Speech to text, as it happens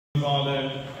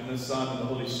Father, and the Son, and the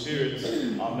Holy Spirit.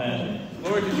 Amen.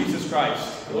 Glory to Jesus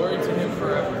Christ. Glory to him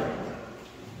forever.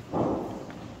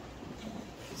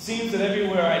 It seems that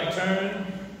everywhere I turn,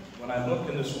 when I look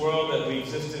in this world that we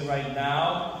exist in right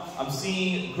now, I'm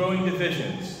seeing growing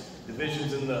divisions.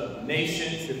 Divisions in the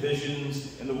nation,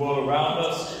 divisions in the world around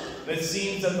us. And it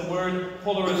seems that the word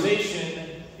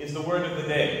polarization is the word of the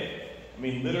day. I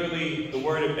mean, literally the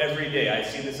word of every day. I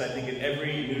see this, I think, in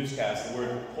every newscast, the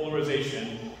word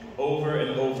polarization over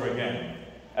and over again.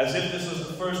 As if this was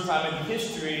the first time in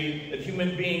history that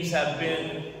human beings have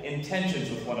been in tensions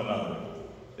with one another.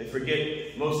 They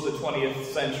forget most of the 20th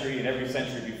century and every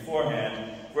century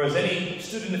beforehand. For as any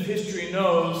student of history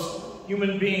knows,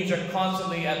 human beings are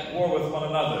constantly at war with one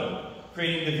another,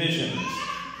 creating divisions.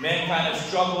 Mankind has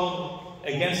struggled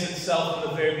against itself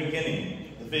from the very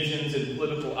beginning. Divisions in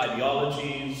political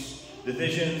ideologies,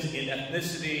 divisions in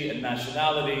ethnicity and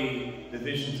nationality,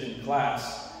 divisions in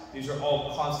class. These are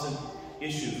all constant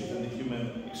issues within the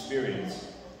human experience.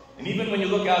 And even when you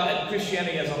look out at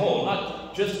Christianity as a whole,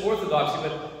 not just Orthodoxy,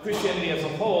 but Christianity as a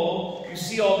whole, you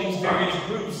see all these various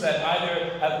groups that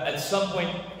either have at some point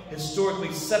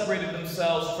historically separated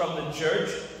themselves from the church,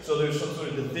 so there's some sort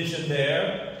of division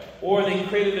there, or they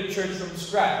created a church from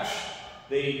scratch.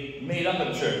 They made up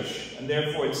a church, and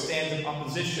therefore it stands in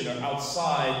opposition or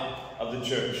outside of the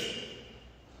church.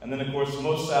 And then, of course,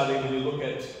 most sadly, when you look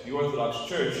at the Orthodox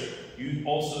Church, you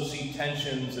also see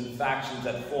tensions and factions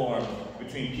that form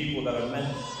between people that are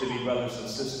meant to be brothers and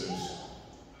sisters.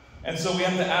 And so we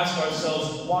have to ask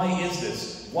ourselves, why is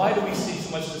this? Why do we see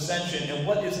so much dissension, and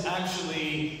what is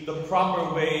actually the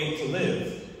proper way to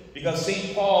live? Because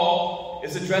St. Paul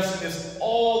is addressing this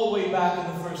all the way back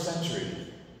in the first century.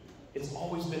 It's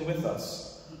always been with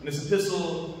us. In his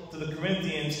epistle to the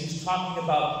Corinthians, he's talking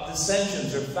about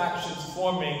dissensions or factions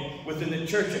forming within the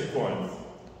church at Corinth.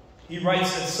 He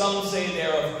writes that some say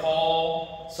they're of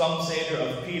Paul, some say they're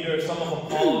of Peter, some of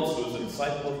Apollos, who was a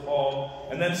disciple of Paul,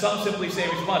 and then some simply say in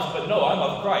response, but no, I'm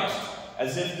of Christ,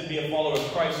 as if to be a follower of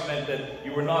Christ meant that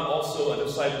you were not also a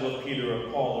disciple of Peter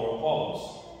or Paul or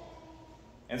Apollos.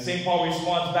 And St. Paul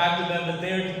responds back to them that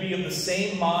they are to be of the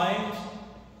same mind,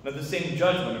 of the same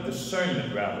judgment, or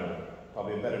discernment rather,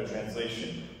 probably a better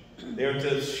translation. They are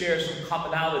to share some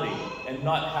commonality and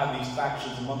not have these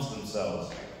factions amongst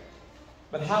themselves.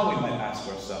 But how, we might ask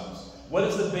ourselves, what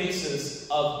is the basis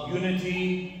of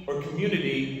unity or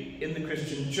community in the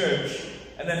Christian church?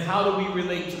 And then how do we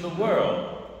relate to the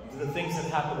world, to the things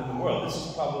that happen in the world? This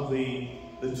is probably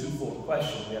the twofold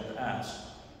question we have to ask.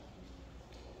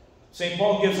 St.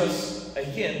 Paul gives us a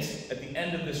hint at the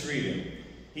end of this reading.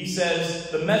 He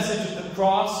says, the message of the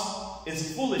cross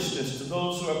is foolishness to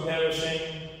those who are perishing,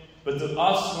 but to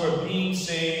us who are being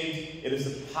saved, it is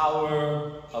the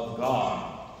power of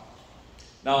God.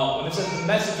 Now, when it says the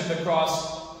message of the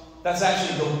cross, that's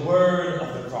actually the word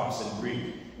of the cross in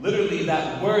Greek. Literally,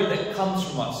 that word that comes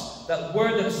from us, that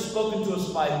word that's spoken to us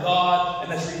by God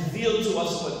and that's revealed to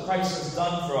us what Christ has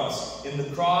done for us in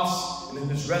the cross and in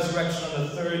his resurrection on the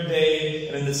third day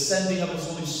and in the sending of his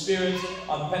Holy Spirit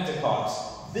on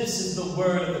Pentecost. This is the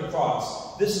word of the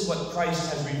cross. This is what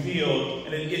Christ has revealed,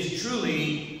 and it is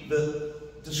truly the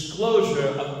disclosure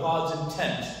of God's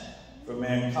intent for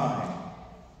mankind.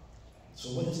 So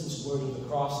what is this word of the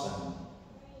cross then?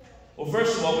 Well,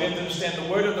 first of all, we have to understand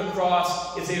the word of the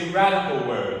cross is a radical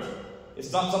word.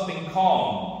 It's not something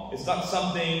calm. It's not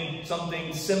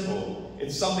something simple.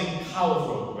 It's something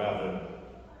powerful, rather.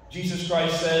 Jesus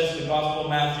Christ says in the Gospel of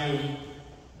Matthew,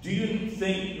 do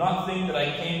you not think that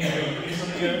I came to bring peace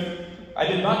on the earth? I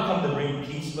did not come to bring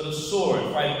peace, but a sword.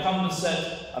 For I had come to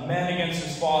set a man against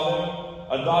his father,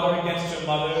 a daughter against her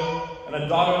mother, and a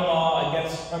daughter-in-law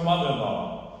against her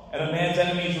mother-in-law. And a man's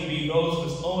enemies will be those of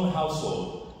his own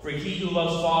household. For he who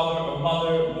loves father or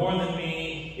mother more than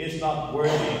me is not worthy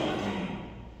of me.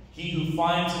 He who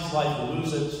finds his life will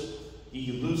lose it. He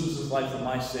who loses his life for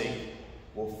my sake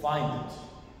will find it.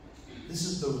 This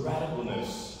is the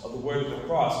radicalness of the word of the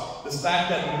cross. The fact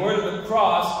that the word of the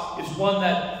cross is one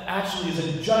that actually is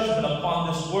a judgment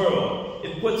upon this world.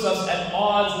 It puts us at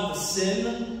odds with the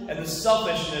sin and the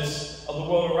selfishness of the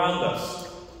world around us.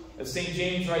 As St.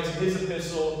 James writes in his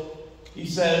epistle, he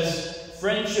says,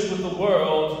 friendship with the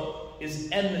world is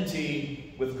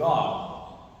enmity with God.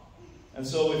 And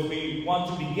so if we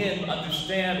want to begin to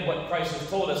understand what Christ has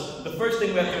told us, the first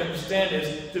thing we have to understand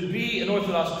is to be an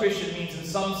Orthodox Christian means in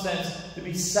some sense to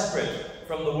be separate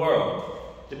from the world,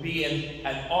 to be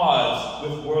at odds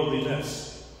with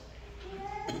worldliness.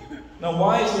 Now,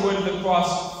 why is the word of the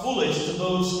cross foolish to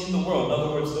those in the world? In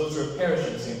other words, those who are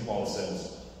perishing, St. Paul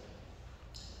says.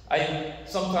 I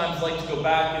sometimes like to go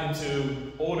back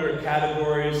into older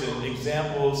categories and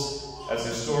examples as a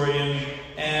historian,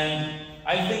 and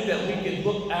I think that we could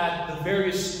look at the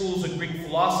various schools of Greek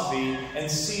philosophy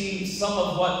and see some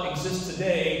of what exists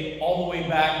today all the way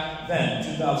back then,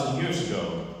 2,000 years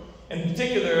ago. In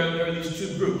particular, there are these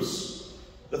two groups.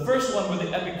 The first one were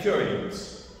the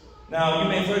Epicureans. Now, you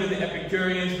may have heard of the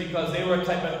Epicureans because they were a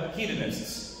type of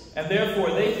hedonists, and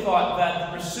therefore they thought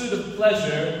that the pursuit of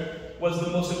pleasure was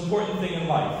the most important thing in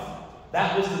life.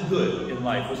 That was the good in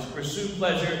life, was to pursue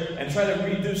pleasure and try to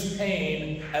reduce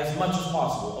pain as much as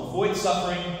possible. Avoid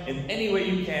suffering in any way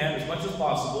you can, as much as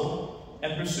possible,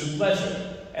 and pursue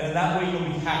pleasure. And in that way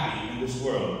you'll be happy in this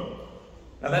world.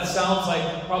 Now that sounds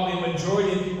like probably a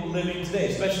majority of people living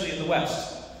today, especially in the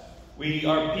West. We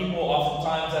are people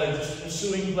oftentimes that are just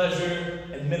pursuing pleasure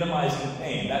and minimizing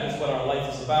pain. That is what our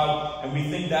life is about, and we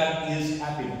think that is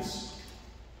happiness.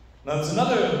 Now there's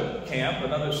another camp,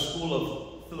 another school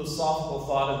of philosophical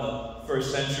thought in the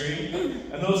first century,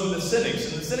 and those were the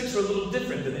Cynics. And the Cynics were a little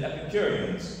different than the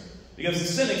Epicureans, because the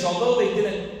Cynics, although they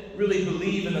didn't really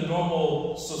believe in the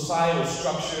normal societal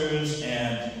structures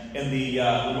and in the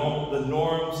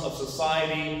norms of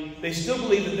society, they still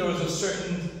believed that there was a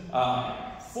certain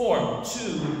form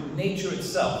to nature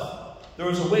itself. There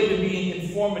was a way to be in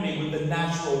conformity with the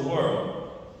natural world.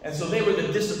 And so they were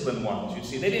the disciplined ones, you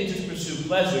see. They didn't just pursue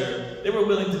pleasure. They were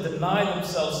willing to deny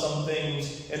themselves some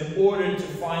things in order to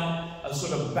find a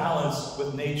sort of balance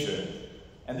with nature.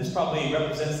 And this probably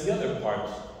represents the other part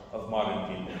of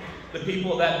modern people. The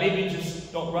people that maybe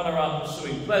just don't run around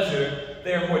pursuing pleasure.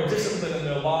 They are more disciplined in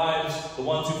their lives, the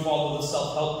ones who follow the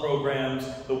self-help programs,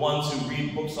 the ones who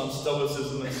read books on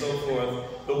Stoicism and so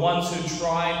forth, the ones who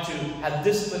try to have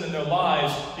discipline in their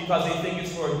lives because they think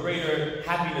it's for a greater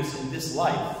happiness in this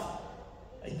life.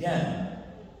 Again,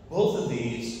 both of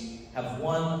these have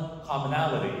one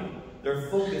commonality.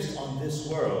 They're focused on this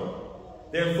world.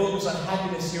 They're focused on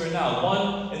happiness here and now.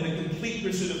 One in the complete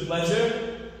pursuit of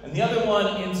pleasure, and the other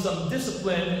one in some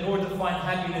discipline in order to find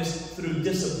happiness through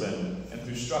discipline and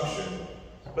through structure.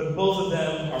 But both of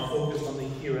them are focused on the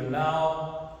here and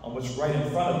now, on what's right in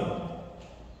front of them.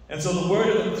 And so the word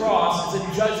of the cross is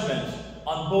a judgment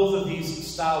on both of these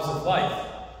styles of life.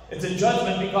 It's a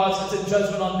judgment because it's a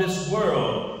judgment on this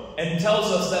world, and tells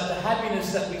us that the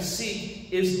happiness that we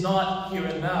seek is not here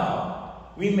and now.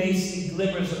 We may see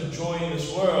glimmers of joy in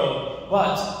this world,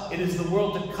 but it is the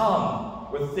world to come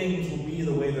where things will be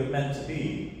the way they're meant to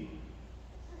be.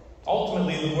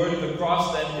 Ultimately, the word of the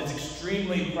cross then is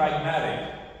extremely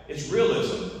pragmatic. It's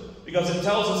realism, because it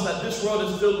tells us that this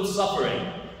world is filled with suffering.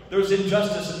 There's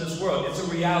injustice in this world. It's a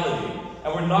reality,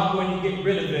 and we're not going to get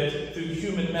rid of it through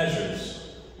human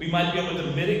measures. We might be able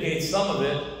to mitigate some of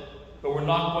it, but we're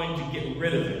not going to get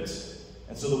rid of it.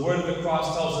 And so the word of the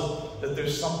cross tells us that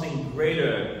there's something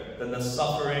greater than the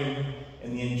suffering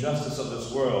and the injustice of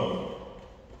this world.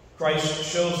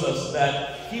 Christ shows us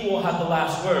that He will have the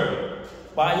last word.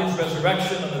 By His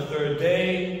resurrection on the third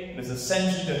day, and His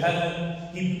ascension to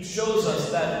heaven, He shows us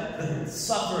that the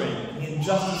suffering and the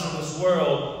injustice of this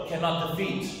world cannot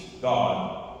defeat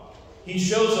God. He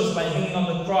shows us by hanging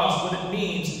on the cross what it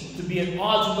means to be at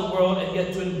odds with the world and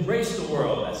yet to embrace the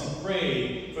world, as He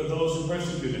prayed for those who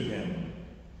persecuted Him.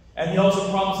 And He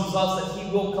also promises us that He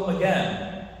will come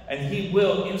again, and He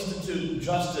will institute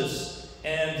justice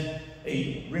and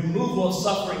a removal of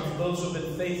suffering for those who have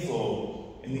been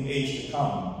faithful in the age to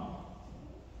come.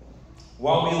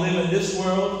 While we live in this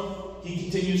world, He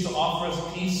continues to offer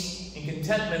us peace and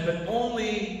contentment, but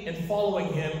only in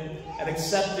following Him and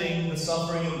accepting the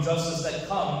suffering and injustice that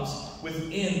comes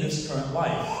within this current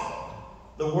life.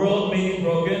 The world may be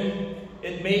broken,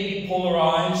 it may be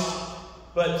polarized,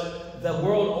 but the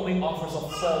world only offers a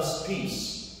false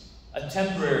peace, a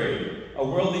temporary, a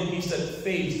worldly peace that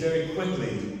fades very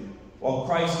quickly, while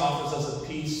Christ offers us a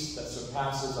peace that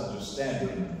surpasses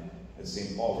understanding, as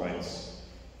St. Paul writes.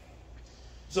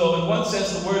 So in one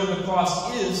sense, the word of the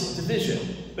cross is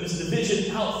division, but it's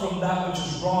division out from that which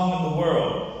is wrong in the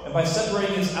world. And by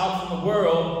separating us out from the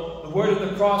world, the word of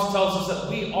the cross tells us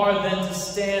that we are then to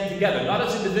stand together, not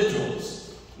as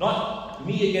individuals, not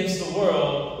me against the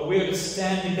world, but we are to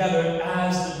stand together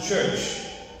as the church,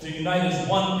 to unite as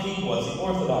one people, as the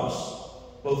Orthodox,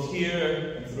 both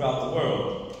here and throughout the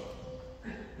world.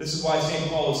 This is why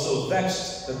St. Paul is so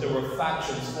vexed that there were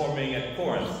factions forming at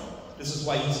Corinth. This is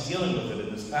why he's dealing with it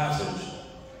in this passage.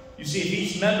 You see, if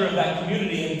each member of that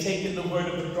community had taken the word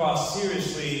of the cross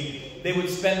seriously, they would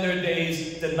spend their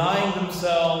days denying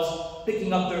themselves,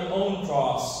 picking up their own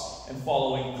cross, and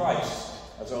following Christ,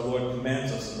 as our Lord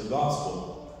commands us in the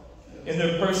gospel. In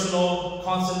their personal,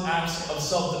 constant acts of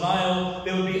self-denial,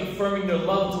 they would be affirming their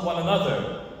love to one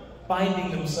another,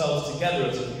 binding themselves together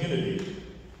as a community.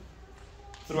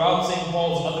 Throughout St.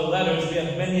 Paul's other letters, we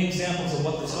have many examples of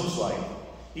what this looks like.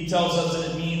 He tells us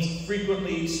that it means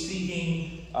frequently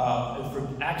speaking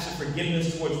acts of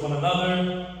forgiveness towards one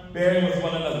another, bearing with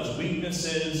one another's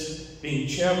weaknesses, being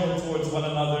charitable towards one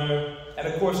another, and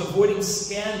of course avoiding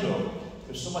scandal.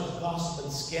 There's so much gossip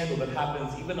and scandal that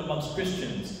happens even amongst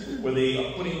Christians, where they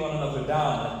are putting one another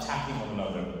down and attacking one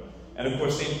another. And of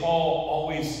course, St. Paul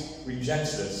always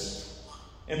rejects this.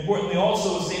 Importantly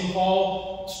also, St.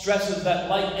 Paul stresses that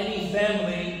like any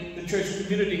family, the church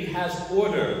community has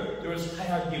order. There is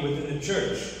hierarchy within the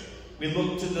church. We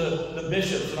look to the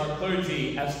bishops and our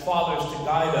clergy as fathers to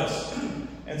guide us.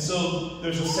 And so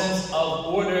there's a sense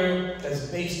of order that's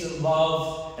based in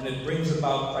love, and it brings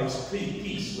about Christ's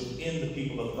peace within the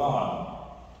people of God.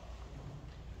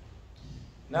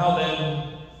 Now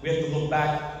then, we have to look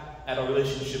back at our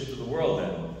relationship to the world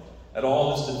then, at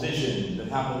all this division that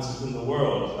happens within the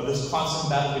world, of this constant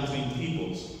battle between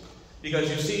peoples. Because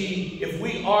you see, if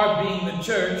we are being the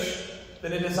church,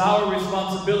 then it is our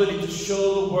responsibility to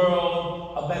show the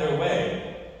world a better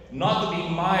way. Not to be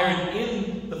mired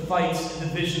in the fights and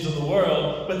divisions of the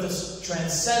world, but to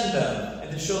transcend them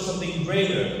and to show something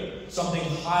greater, something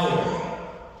higher.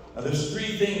 Now there's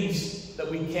three things that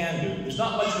we can do. There's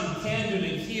not much we can do to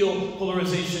heal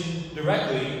polarization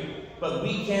directly, but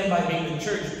we can, by being the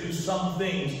church, do some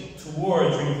things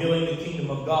towards revealing the kingdom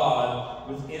of God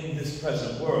within this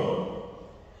present world.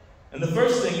 And the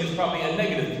first thing is probably a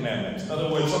negative commandment. In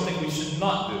other words, something we should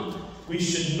not do. We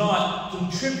should not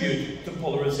contribute to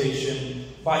polarization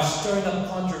by stirring up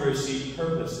controversy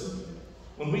purposely.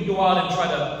 When we go out and try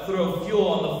to throw fuel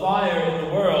on the fire in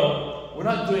the world, we're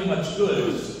not doing much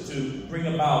good to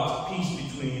bring about peace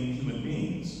between human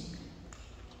beings.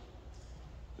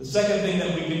 The second thing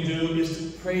that we can do is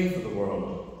to pray for the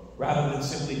world, rather than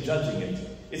simply judging it.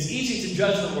 It's easy to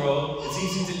judge the world. It's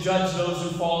easy to judge those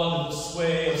who fall under the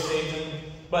sway of Satan.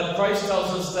 But Christ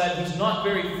tells us that he's not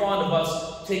very fond of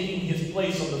us taking his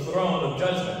place on the throne of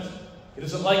judgment. He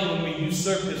doesn't like it when we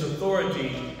usurp his authority,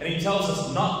 and he tells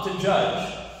us not to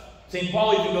judge. St.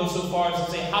 Paul even goes so far as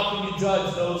to say, how can you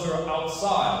judge those who are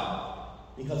outside?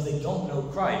 Because they don't know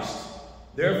Christ.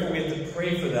 Therefore, we have to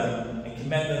pray for them and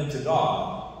commend them to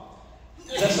God.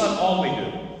 That's not all we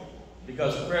do,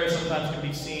 because prayer sometimes can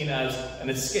be seen as an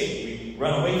escape. We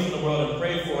run away from the world and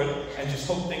pray for it and just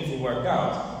hope things will work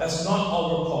out. That's not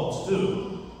all we're called to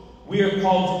do. We are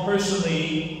called to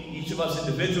personally, each of us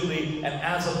individually, and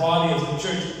as a body, as a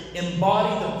church,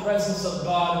 embody the presence of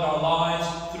God in our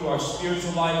lives through our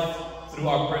spiritual life, through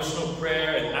our personal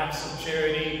prayer and acts of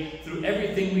charity, through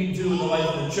everything we do in the life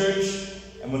of the church.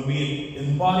 And when we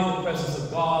embody the presence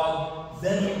of God,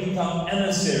 then we become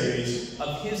emissaries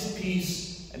of his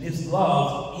peace and his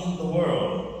love in the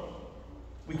world.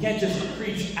 We can't just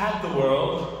preach at the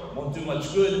world. It won't do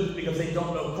much good because they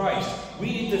don't know Christ. We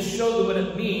need to show them what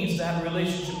it means to have a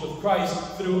relationship with Christ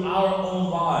through our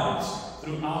own lives,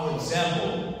 through our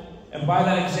example. And by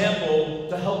that example,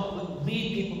 to help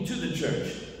lead people to the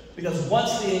church. Because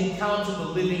once they encounter the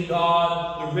living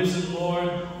God, the risen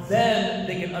Lord, then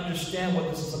they can understand what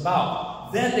this is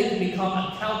about. Then they can become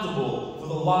accountable for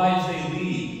the lives they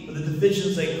lead, for the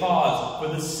divisions they cause,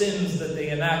 for the sins that they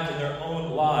enact in their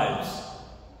own lives.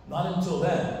 Not until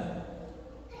then.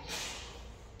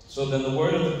 So then the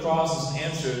word of the cross is an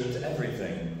answer to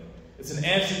everything. It's an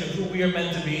answer to who we are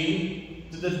meant to be,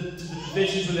 to the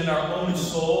divisions within our own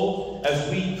soul, as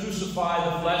we crucify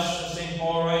the flesh, as St.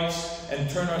 Paul writes, and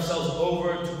turn ourselves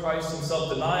over to Christ in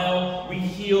self-denial. We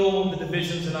heal the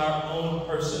divisions in our own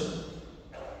person.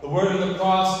 The word of the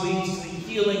cross leads to the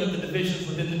healing of the divisions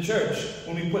within the church,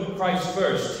 when we put Christ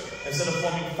first, instead of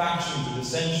forming factions or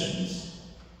dissensions.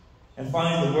 And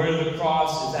finally, the word of the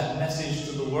cross is that message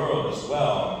to the world as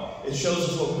well. It shows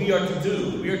us what we are to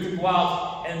do. We are to go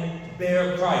out and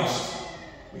bear Christ.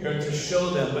 We are to show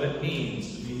them what it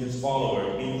means to be his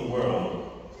follower in the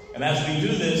world. And as we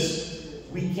do this,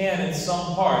 we can, in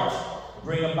some part,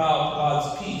 bring about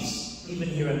God's peace, even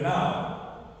here and now.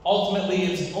 Ultimately,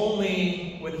 it's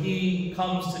only when he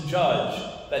comes to judge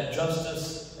that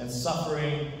justice and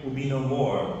suffering will be no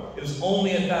more. It is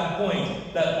only at that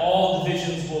point that all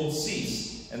divisions will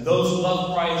cease, and those who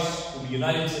love Christ will be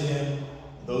united to him,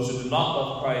 and those who do not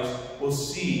love Christ will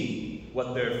see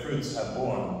what their fruits have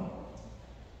borne.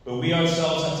 But we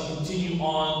ourselves have to continue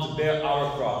on to bear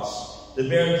our cross, to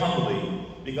bear it humbly,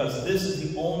 because this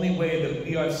is the only way that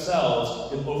we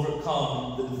ourselves can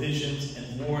overcome the divisions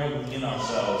and warring within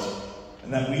ourselves,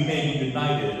 and that we may be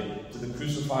united to the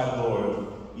crucified Lord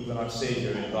even our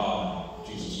Savior and God,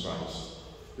 Jesus Christ,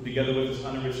 who together with his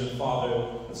unoriginal Father,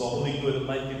 as all holy, good, and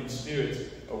life-giving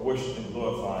Spirit, are worshipped and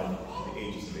glorified in the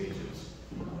ages of ages.